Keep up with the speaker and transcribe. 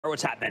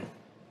What's happening?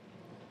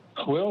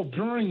 Well,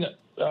 during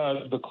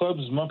the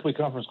club's monthly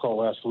conference call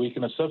last week,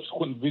 in a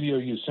subsequent video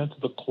you sent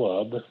to the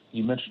club,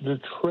 you mentioned a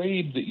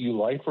trade that you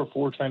like for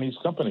 4 Chinese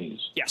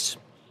companies. Yes.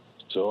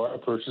 So I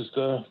purchased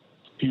a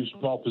few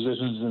small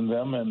positions in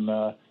them,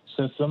 and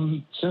since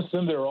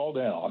then they're all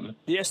down.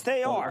 Yes,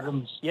 they are.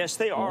 Yes,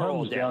 they are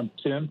all down.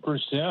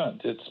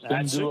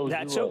 10%.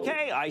 That's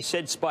okay. I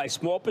said buy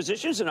small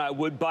positions, and I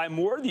would buy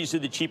more. These are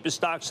the cheapest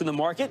stocks in the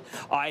market.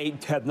 I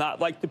have not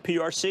liked the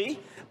PRC,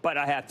 but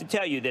I have to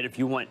tell you that if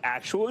you want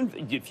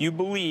if you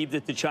believe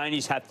that the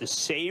Chinese have to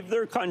save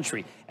their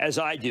country, as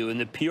I do, and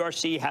the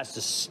PRC has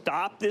to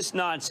stop this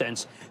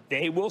nonsense,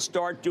 they will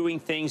start doing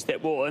things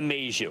that will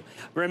amaze you.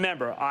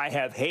 Remember, I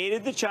have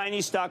hated the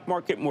Chinese stock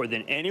market more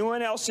than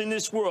anyone else in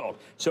this world.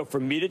 So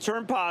for me to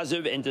turn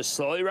positive and to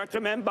slowly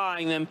recommend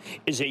buying them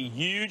is a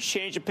huge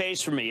change of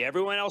pace for me.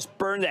 Everyone else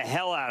burned the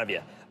hell out of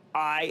you.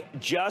 I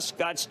just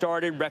got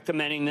started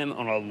recommending them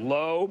on a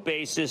low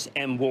basis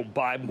and will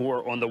buy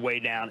more on the way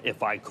down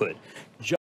if I could.